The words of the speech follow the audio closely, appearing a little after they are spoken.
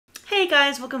Hey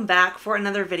guys, welcome back for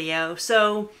another video.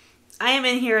 So I am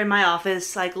in here in my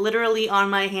office, like literally on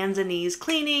my hands and knees,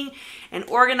 cleaning and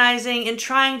organizing and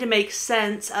trying to make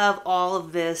sense of all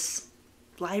of this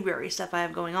library stuff I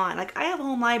have going on. Like I have a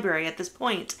home library at this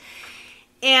point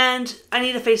and I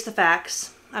need to face the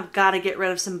facts. I've got to get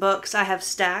rid of some books. I have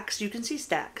stacks. You can see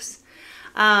stacks.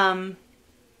 I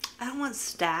don't want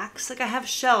stacks. Like I have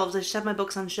shelves. I should have my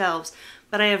books on shelves,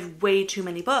 but I have way too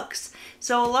many books.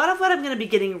 So a lot of what I'm going to be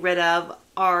getting rid of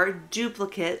are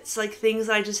duplicates, like things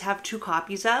that I just have 2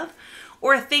 copies of,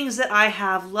 or things that I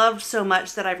have loved so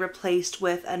much that I've replaced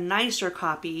with a nicer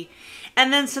copy.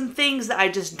 And then some things that I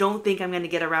just don't think I'm going to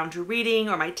get around to reading,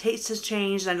 or my taste has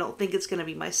changed. I don't think it's going to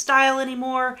be my style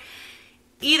anymore.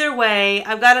 Either way,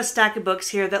 I've got a stack of books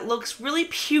here that looks really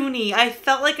puny. I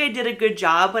felt like I did a good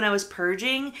job when I was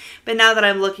purging, but now that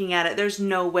I'm looking at it, there's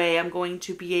no way I'm going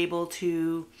to be able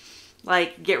to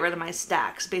like get rid of my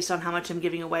stacks based on how much I'm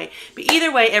giving away. But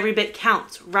either way, every bit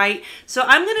counts, right? So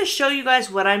I'm going to show you guys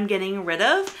what I'm getting rid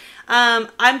of.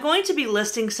 I'm going to be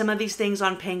listing some of these things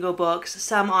on Pango Books,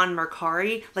 some on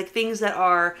Mercari, like things that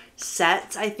are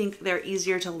sets. I think they're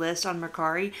easier to list on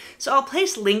Mercari. So I'll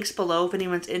place links below if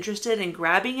anyone's interested in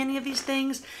grabbing any of these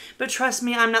things. But trust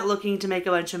me, I'm not looking to make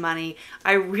a bunch of money.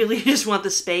 I really just want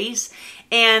the space.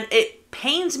 And it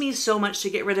pains me so much to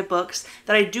get rid of books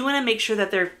that I do want to make sure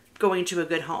that they're going to a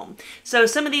good home. So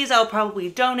some of these I'll probably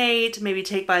donate, maybe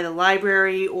take by the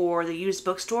library or the used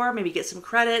bookstore, maybe get some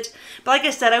credit. But like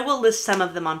I said, I will list some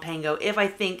of them on Pango if I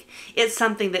think it's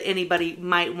something that anybody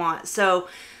might want. So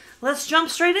let's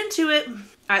jump straight into it.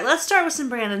 All right, let's start with some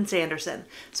Brandon Sanderson.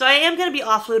 So I am going to be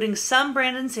offloading some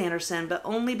Brandon Sanderson, but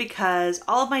only because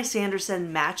all of my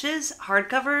Sanderson matches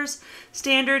hardcovers,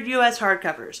 standard US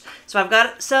hardcovers. So I've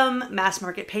got some mass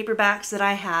market paperbacks that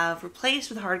I have replaced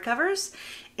with hardcovers,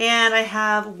 and I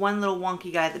have one little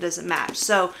wonky guy that doesn't match.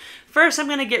 So first I'm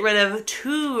going to get rid of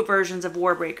 2 versions of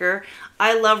Warbreaker.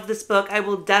 I love this book. I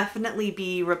will definitely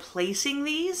be replacing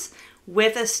these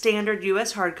with a standard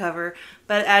US hardcover,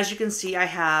 but as you can see, I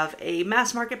have a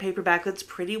mass market paperback that's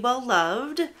pretty well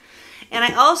loved. And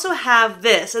I also have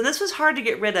this, and this was hard to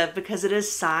get rid of because it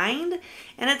is signed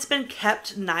and it's been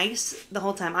kept nice the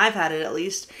whole time I've had it, at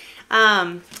least.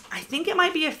 I think it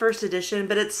might be a first edition,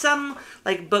 but it's some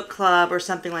like book club or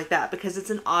something like that because it's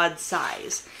an odd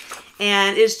size.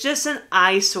 And it's just an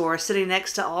eyesore sitting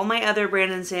next to all my other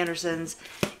Brandon Sandersons.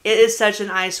 It is such an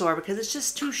eyesore because it's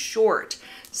just too short.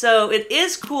 So it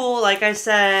is cool. Like I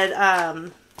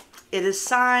said, it is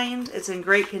signed. It's in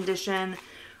great condition,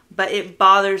 but it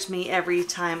bothers me every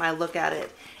time I look at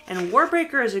it. And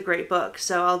Warbreaker is a great book,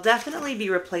 so I'll definitely be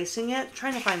replacing it. I'm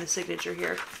trying to find the signature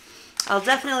here.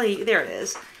 There it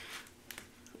is.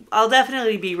 I'll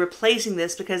definitely be replacing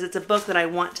this because it's a book that I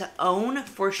want to own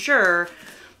for sure,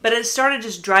 but it started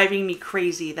just driving me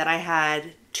crazy that I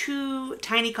had 2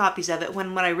 tiny copies of it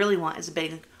when what I really want is a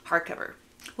big hardcover.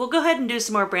 We'll go ahead and do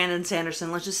some more Brandon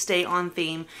Sanderson. Let's just stay on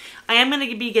theme. I am going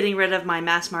to be getting rid of my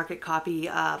mass market copy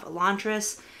of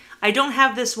Elantris. I don't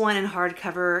have this one in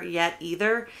hardcover yet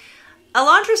either.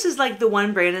 Elantris is like the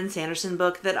one Brandon Sanderson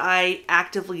book that I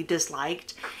actively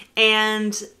disliked,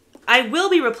 and I will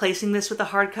be replacing this with a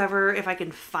hardcover if I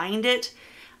can find it.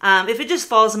 If it just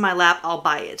falls in my lap, I'll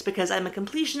buy it because I'm a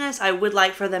completionist. I would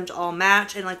like for them to all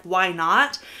match, and like, why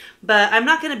not? But I'm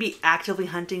not going to be actively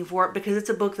hunting for it because it's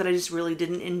a book that I just really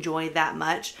didn't enjoy that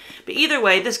much. But either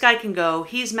way, this guy can go.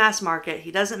 He's mass market.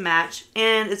 He doesn't match,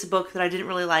 and it's a book that I didn't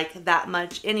really like that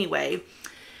much anyway.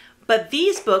 But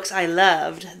these books I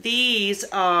loved. These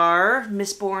are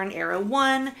Mistborn Era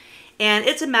 1, and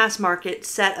it's a mass market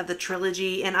set of the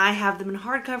trilogy, and I have them in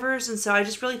hardcovers, and so I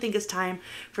just really think it's time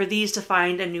for these to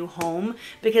find a new home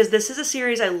because this is a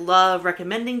series I love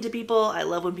recommending to people. I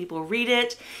love when people read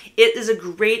it. It is a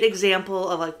great example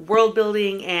of like world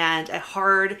building and a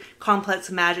hard,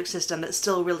 complex magic system that's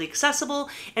still really accessible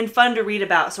and fun to read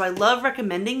about. So I love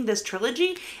recommending this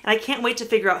trilogy, and I can't wait to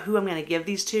figure out who I'm going to give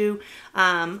these to.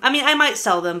 I mean, I might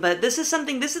sell them, but this is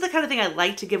the kind of thing I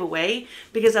like to give away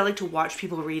because I like to watch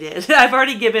people read it. I've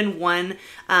already given one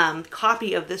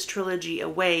copy of this trilogy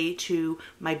away to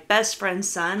my best friend's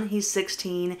son. He's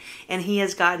 16 and he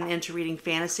has gotten into reading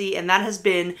fantasy, and that has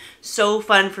been so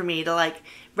fun for me to like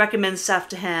recommend stuff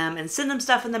to him and send him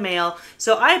stuff in the mail.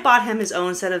 So I bought him his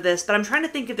own set of this, but I'm trying to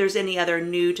think if there's any other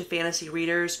new to fantasy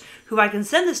readers who I can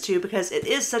send this to because it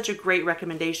is such a great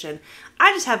recommendation.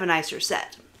 I just have a nicer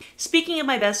set. Speaking of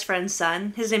my best friend's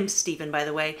son, his name's Steven, by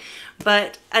the way,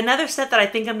 but another set that I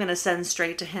think I'm going to send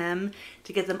straight to him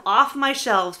to get them off my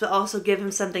shelves, but also give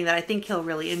him something that I think he'll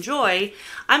really enjoy,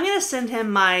 I'm going to send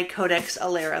him my Codex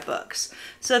Alera books.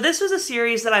 So this was a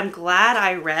series that I'm glad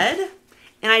I read,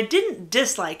 and I didn't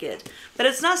dislike it, but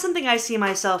it's not something I see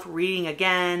myself reading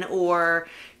again or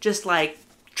just like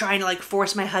trying to like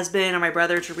force my husband or my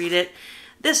brother to read it.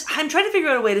 I'm trying to figure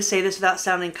out a way to say this without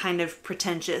sounding kind of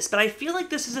pretentious, but I feel like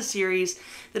this is a series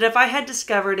that if I had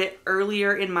discovered it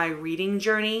earlier in my reading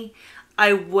journey,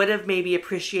 I would have maybe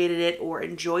appreciated it or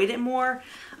enjoyed it more.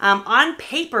 On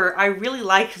paper, I really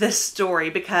like this story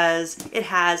because it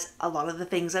has a lot of the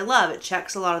things I love. It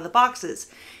checks a lot of the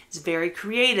boxes. It's very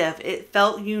creative. It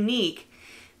felt unique.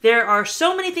 There are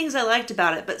so many things I liked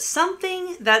about it, but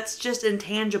something that's just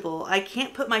intangible, I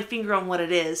can't put my finger on what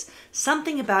it is.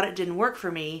 Something about it didn't work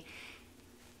for me.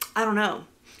 I don't know.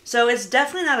 So it's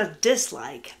definitely not a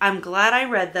dislike. I'm glad I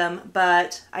read them,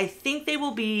 but I think they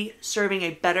will be serving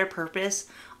a better purpose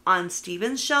on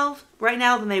Steven's shelf right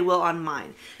now than they will on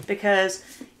mine. Because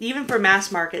even for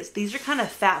mass markets, these are kind of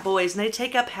fat boys and they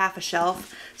take up half a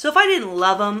shelf. So if I didn't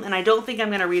love them, and I don't think I'm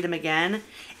going to read them again,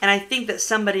 and I think that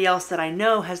somebody else that I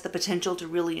know has the potential to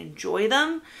really enjoy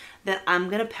them, then I'm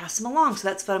going to pass them along. So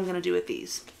that's what I'm going to do with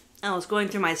these. I was going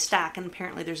through my stack and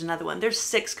apparently there's another one. There's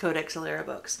 6 Codex Alera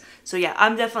books. So yeah,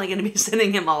 I'm definitely going to be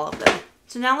sending him all of them.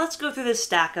 So now let's go through this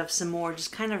stack of some more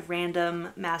just kind of random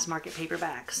mass market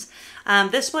paperbacks.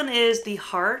 This one is The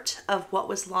Heart of What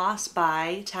Was Lost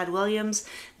by Tad Williams.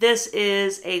 This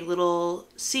is a little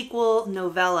sequel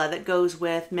novella that goes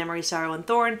with Memory, Sorrow, and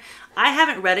Thorn. I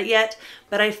haven't read it yet,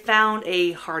 but I found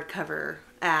a hardcover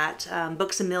at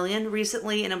Books A Million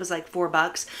recently, and it was like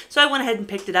 $4. So I went ahead and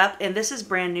picked it up, and this is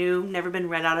brand new, never been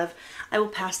read out of. I will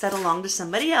pass that along to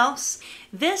somebody else.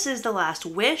 This is The Last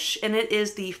Wish, and it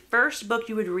is the first book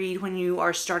you would read when you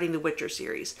are starting the Witcher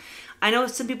series. I know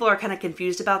some people are kind of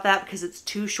confused about that because it's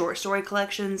 2 short story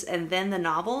collections and then the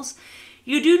novels.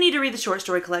 You do need to read the short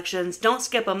story collections. Don't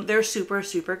skip them. They're super,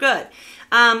 super good.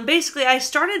 Basically, I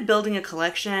started building a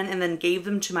collection and then gave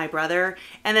them to my brother,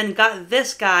 and then got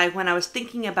this guy when I was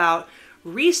thinking about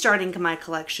restarting my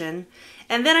collection,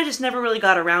 and then I just never really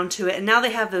got around to it, and now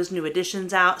they have those new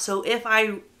editions out. So if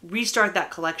I restart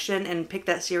that collection and pick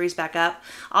that series back up,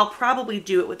 I'll probably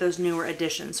do it with those newer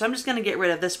editions. So I'm just going to get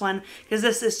rid of this one because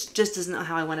this just isn't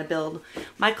how I want to build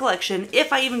my collection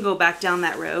if I even go back down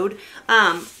that road.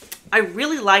 I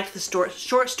really liked the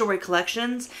short story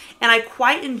collections, and I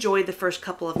quite enjoyed the first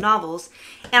couple of novels,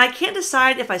 and I can't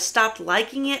decide if I stopped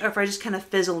liking it or if I just kind of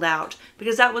fizzled out,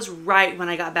 because that was right when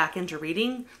I got back into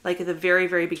reading, like at the very,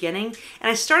 very beginning,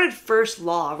 and I started First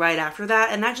Law right after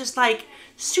that, and that just like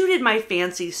suited my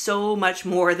fancy so much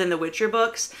more than the Witcher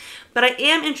books. But I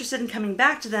am interested in coming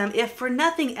back to them, if for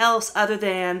nothing else other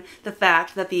than the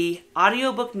fact that the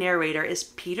audiobook narrator is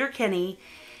Peter Kenny.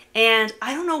 And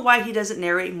I don't know why he doesn't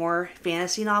narrate more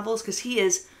fantasy novels, because he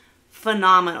is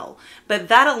phenomenal. But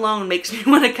that alone makes me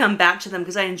want to come back to them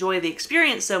because I enjoy the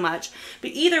experience so much.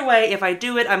 But either way, if I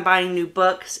do it, I'm buying new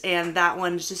books, and that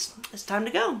one's just, it's time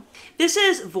to go. This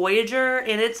is Voyager,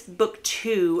 and it's book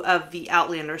 2 of the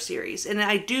Outlander series. And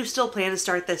I do still plan to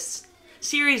start this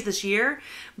series this year,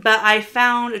 but I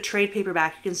found a trade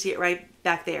paperback. You can see it right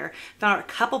back there. Found it a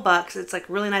couple bucks. It's like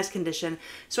really nice condition.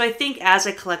 So I think as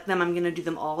I collect them, I'm going to do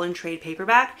them all in trade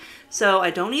paperback. So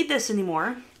I don't need this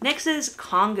anymore. Next is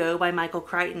Congo by Michael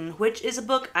Crichton, which is a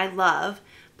book I love,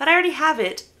 but I already have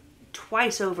it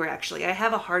twice over actually. I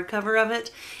have a hardcover of it,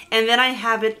 and then I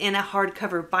have it in a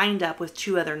hardcover bind up with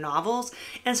 2 other novels.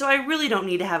 And so I really don't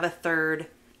need to have a third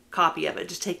copy of it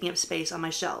just taking up space on my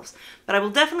shelves. But I will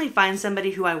definitely find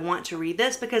somebody who I want to read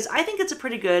this, because I think it's a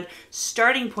pretty good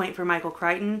starting point for Michael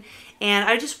Crichton, and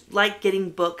I just like getting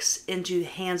books into the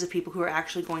hands of people who are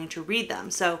actually going to read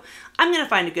them. So I'm going to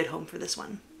find a good home for this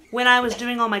one. When I was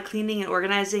doing all my cleaning and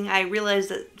organizing, I realized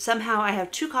that somehow I have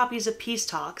 2 copies of Peace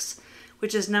Talks,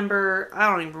 which is number, I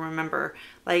don't even remember,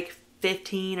 like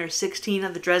 15 or 16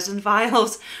 of the Dresden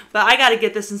Files, but I got to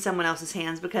get this in someone else's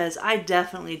hands because I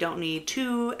definitely don't need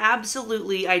 2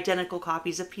 absolutely identical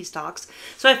copies of Peace Talks.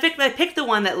 So I picked the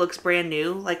one that looks brand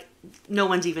new, like no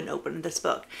one's even opened this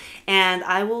book, and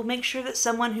I will make sure that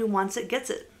someone who wants it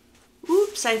gets it.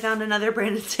 Oops, I found another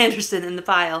Brandon Sanderson in the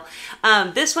pile.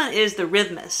 This one is The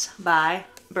Rhythmist by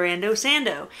Brando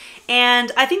Sando,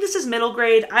 and I think this is middle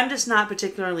grade. I'm just not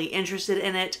particularly interested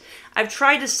in it. I've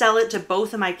tried to sell it to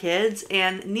both of my kids,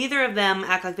 and neither of them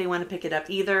act like they want to pick it up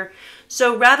either.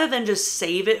 So rather than just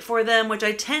save it for them, which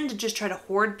I tend to just try to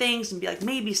hoard things and be like,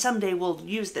 maybe someday we'll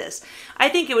use this, I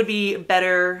think it would be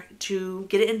better to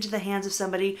get it into the hands of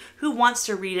somebody who wants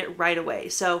to read it right away.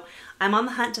 So I'm on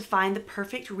the hunt to find the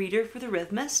perfect reader for The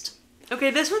Rhythmist. Okay,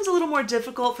 this one's a little more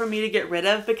difficult for me to get rid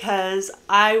of because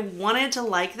I wanted to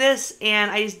like this,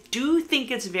 and I do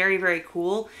think it's very, very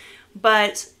cool,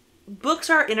 but books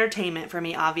are entertainment for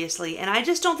me, obviously, and I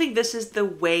just don't think this is the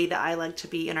way that I like to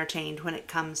be entertained when it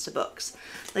comes to books.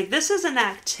 Like, this is an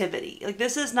activity. Like,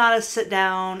 this is not a sit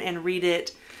down and read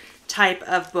it type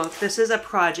of book. This is a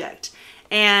project.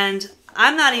 And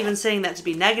I'm not even saying that to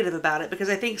be negative about it, because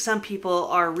I think some people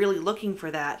are really looking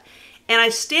for that. And I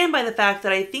stand by the fact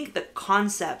that I think the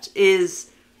concept is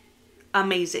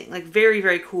amazing, like very,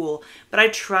 very cool. But I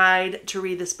tried to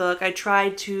read this book. I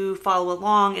tried to follow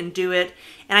along and do it,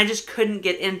 and I just couldn't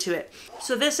get into it.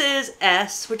 So this is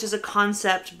S, which is a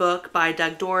concept book by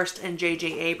Doug Dorst and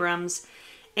J.J. Abrams.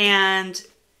 And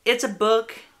it's a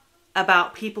book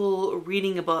about people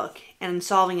reading a book and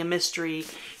solving a mystery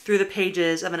through the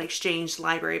pages of an exchanged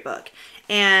library book.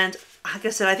 And like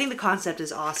I said, I think the concept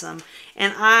is awesome,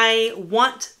 and I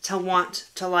want to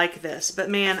like this, but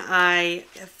man, I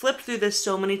have flipped through this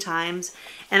so many times,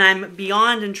 and I'm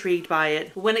beyond intrigued by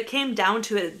it. When it came down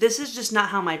to it, this is just not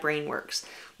how my brain works.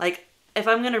 Like, if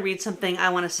I'm going to read something, I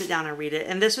want to sit down and read it,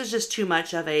 and this was just too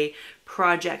much of a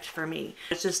project for me.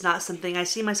 It's just not something I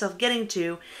see myself getting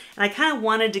to, and I kind of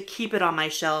wanted to keep it on my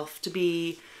shelf to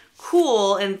be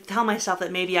cool and tell myself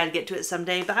that maybe I'd get to it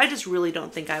someday, but I just really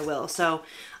don't think I will. So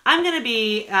I'm going to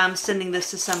be sending this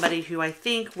to somebody who I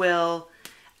think will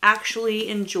actually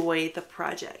enjoy the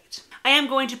project. I am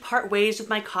going to part ways with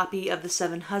my copy of The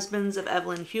Seven Husbands of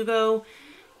Evelyn Hugo.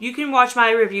 You can watch my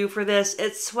review for this.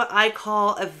 It's what I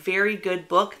call a very good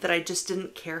book that I just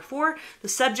didn't care for. The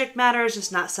subject matter is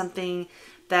just not something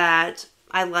that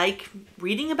I like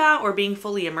reading about or being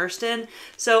fully immersed in.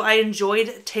 So I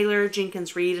enjoyed Taylor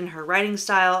Jenkins Reid and her writing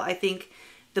style. I think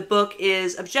the book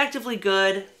is objectively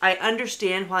good. I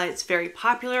understand why it's very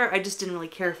popular. I just didn't really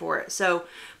care for it. So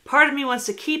part of me wants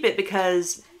to keep it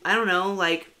because, I don't know,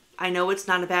 like, I know it's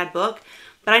not a bad book,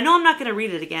 but I know I'm not going to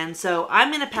read it again. So I'm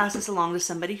going to pass this along to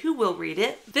somebody who will read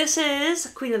it. This is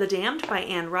Queen of the Damned by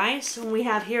Anne Rice. And we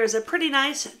have here is a pretty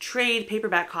nice trade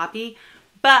paperback copy,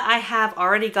 but I have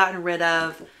already gotten rid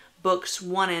of books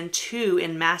 1 and 2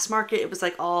 in mass market. It was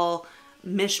like all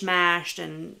mishmashed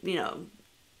and, you know,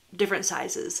 different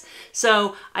sizes.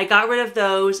 So I got rid of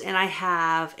those, and I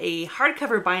have a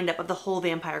hardcover bind-up of the whole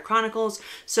Vampire Chronicles.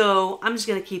 So I'm just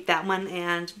going to keep that one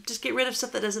and just get rid of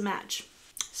stuff that doesn't match.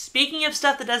 Speaking of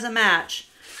stuff that doesn't match,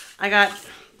 I got,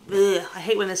 I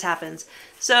hate when this happens.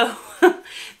 So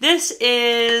this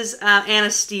is Anna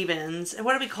Stevens. And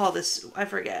what do we call this? I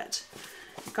forget.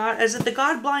 Is it the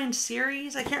Godblind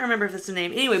series? I can't remember if it's the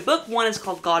name. Anyway, book 1 is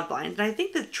called Godblind, and I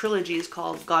think the trilogy is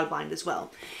called Godblind as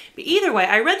well. But either way,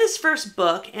 I read this first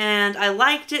book, and I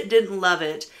liked it, didn't love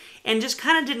it, and just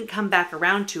kind of didn't come back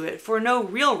around to it for no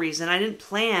real reason. I didn't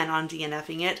plan on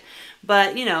DNFing it,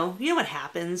 but you know what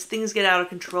happens. Things get out of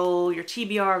control, your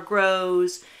TBR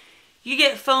grows, you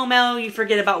get FOMO, you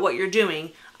forget about what you're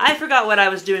doing. I forgot what I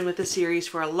was doing with the series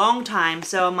for a long time,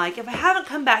 so I'm like, if I haven't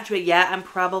come back to it yet, I'm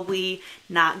probably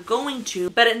not going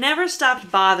to. But it never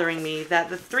stopped bothering me that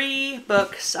the 3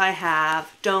 books I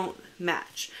have don't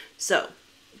match. So,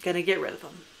 gonna get rid of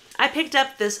them. I picked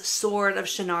up this Sword of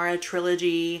Shannara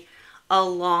trilogy a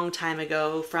long time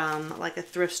ago from like a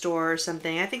thrift store or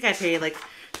something. I think I paid like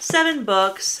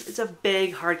 $7. It's a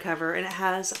big hardcover, and it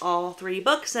has all 3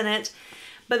 books in it.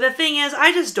 But the thing is,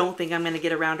 I just don't think I'm going to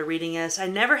get around to reading this. I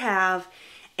never have.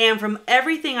 And from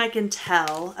everything I can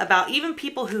tell about even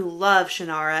people who love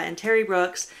Shannara and Terry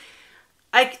Brooks,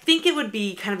 I think it would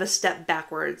be kind of a step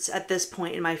backwards at this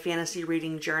point in my fantasy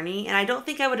reading journey. And I don't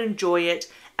think I would enjoy it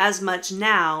as much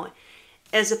now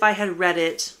as if I had read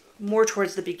it more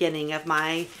towards the beginning of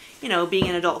my, being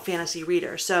an adult fantasy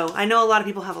reader. So I know a lot of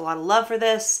people have a lot of love for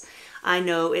this. I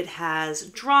know it has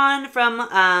drawn from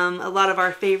a lot of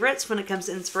our favorites when it comes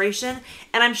to inspiration,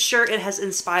 and I'm sure it has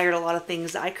inspired a lot of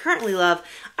things that I currently love.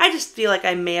 I just feel like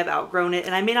I may have outgrown it,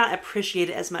 and I may not appreciate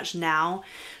it as much now.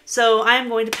 So I'm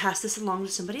going to pass this along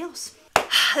to somebody else.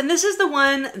 And this is the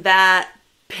one that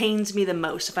pains me the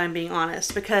most, if I'm being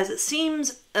honest, because it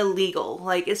seems illegal.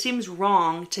 Like, it seems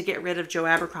wrong to get rid of Joe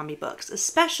Abercrombie books,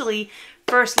 especially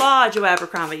First Law Joe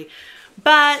Abercrombie.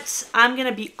 But I'm going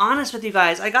to be honest with you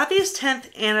guys. I got these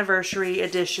 10th anniversary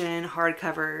edition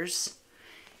hardcovers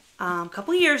a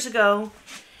couple years ago,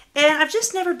 and I've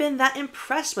just never been that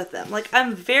impressed with them. Like,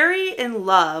 I'm very in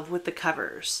love with the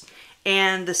covers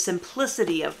and the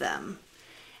simplicity of them.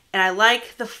 And I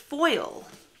like the foil.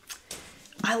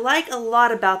 I like a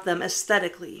lot about them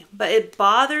aesthetically, but it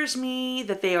bothers me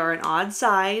that they are an odd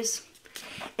size,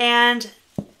 and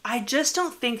I just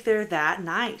don't think they're that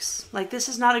nice. Like, this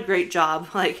is not a great job.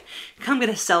 Like, I'm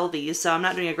going to sell these, so I'm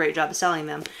not doing a great job of selling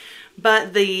them.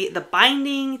 But the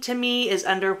binding to me is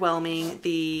underwhelming.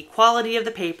 The quality of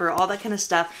the paper, all that kind of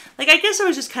stuff. Like, I guess I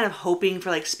was just kind of hoping for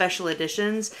like special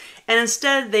editions, and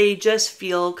instead they just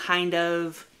feel kind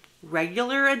of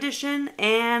regular edition,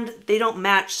 and they don't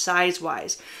match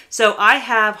size-wise. So I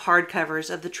have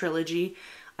hardcovers of the trilogy.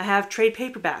 I have trade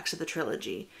paperbacks of the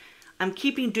trilogy. I'm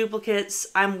keeping duplicates.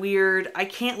 I'm weird. I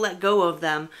can't let go of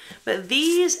them. But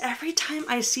these, every time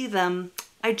I see them,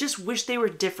 I just wish they were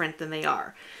different than they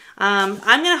are. I'm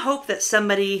going to hope that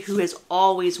somebody who has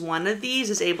always wanted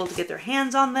these is able to get their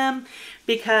hands on them,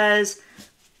 because,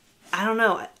 I don't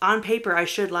know, on paper I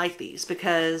should like these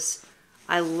because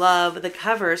I love the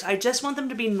covers. I just want them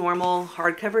to be normal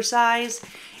hardcover size.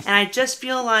 And I just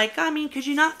feel like, I mean, could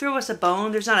you not throw us a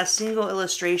bone? There's not a single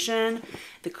illustration.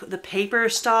 The paper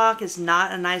stock is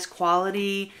not a nice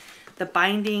quality. The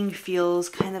binding feels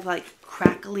kind of like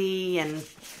crackly, and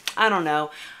I don't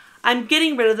know. I'm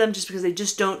getting rid of them just because they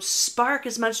just don't spark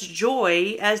as much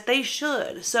joy as they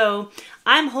should. So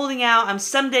I'm holding out. I'm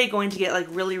someday going to get like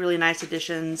really, really nice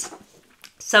editions.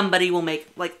 Somebody will make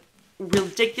like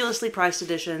ridiculously priced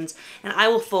editions, and I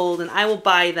will fold and I will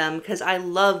buy them because I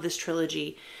love this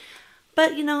trilogy.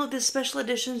 But you know, the special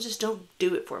editions just don't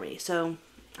do it for me, so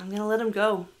I'm gonna let them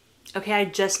go. Okay, I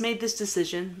just made this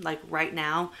decision like right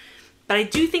now, but I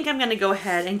do think I'm gonna go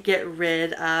ahead and get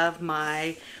rid of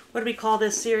my, what do we call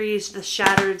this series, the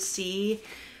Shattered Sea.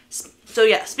 So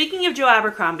yeah, speaking of Joe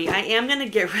Abercrombie, I am gonna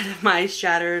get rid of my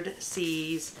Shattered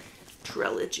Seas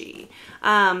trilogy.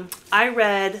 I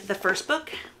read the first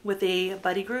book with a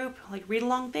buddy group, like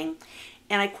read-along thing,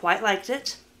 and I quite liked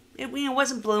it. It, you know,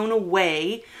 wasn't blown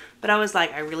away, but I was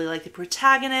like, I really like the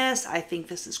protagonist. I think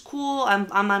this is cool.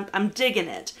 I'm digging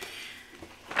it.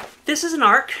 This is an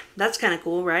ARC. That's kind of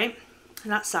cool, right?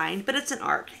 Not signed, but it's an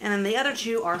ARC. And then the other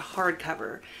two are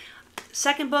hardcover.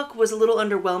 Second book was a little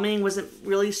underwhelming. Wasn't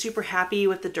really super happy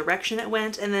with the direction it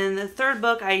went. And then the third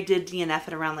book, I did DNF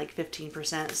at around like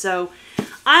 15%. So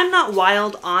I'm not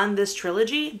wild on this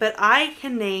trilogy, but I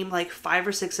can name like 5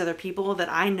 or 6 other people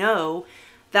that I know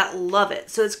that love it.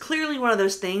 So it's clearly one of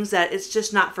those things that it's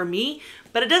just not for me,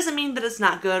 but it doesn't mean that it's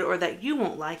not good or that you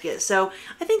won't like it. So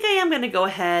I think I am going to go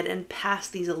ahead and pass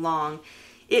these along.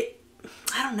 I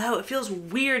don't know, it feels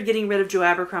weird getting rid of Joe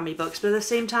Abercrombie books, but at the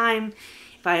same time,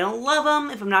 if I don't love them,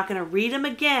 if I'm not going to read them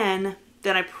again,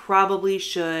 then I probably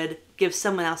should give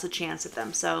someone else a chance at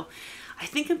them. So I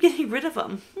think I'm getting rid of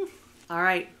them. All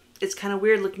right. It's kind of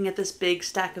weird looking at this big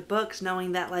stack of books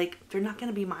knowing that like they're not going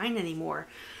to be mine anymore.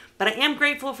 But I am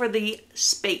grateful for the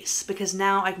space because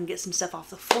now I can get some stuff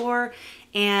off the floor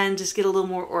and just get a little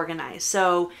more organized.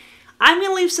 So I'm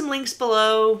going to leave some links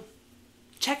below.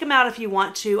 Check them out if you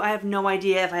want to. I have no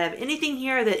idea if I have anything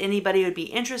here that anybody would be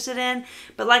interested in.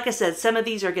 But like I said, some of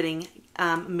these are getting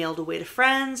mailed away to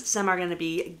friends. Some are going to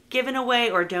be given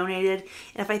away or donated.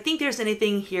 And if I think there's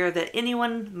anything here that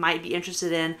anyone might be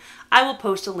interested in, I will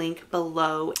post a link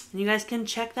below. And you guys can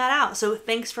check that out. So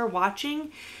thanks for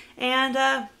watching. And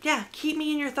yeah, keep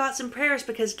me in your thoughts and prayers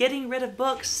because getting rid of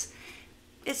books,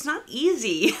 it's not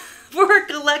easy for a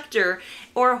collector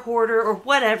or a hoarder or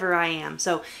whatever I am.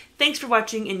 So thanks for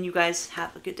watching and you guys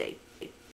have a good day.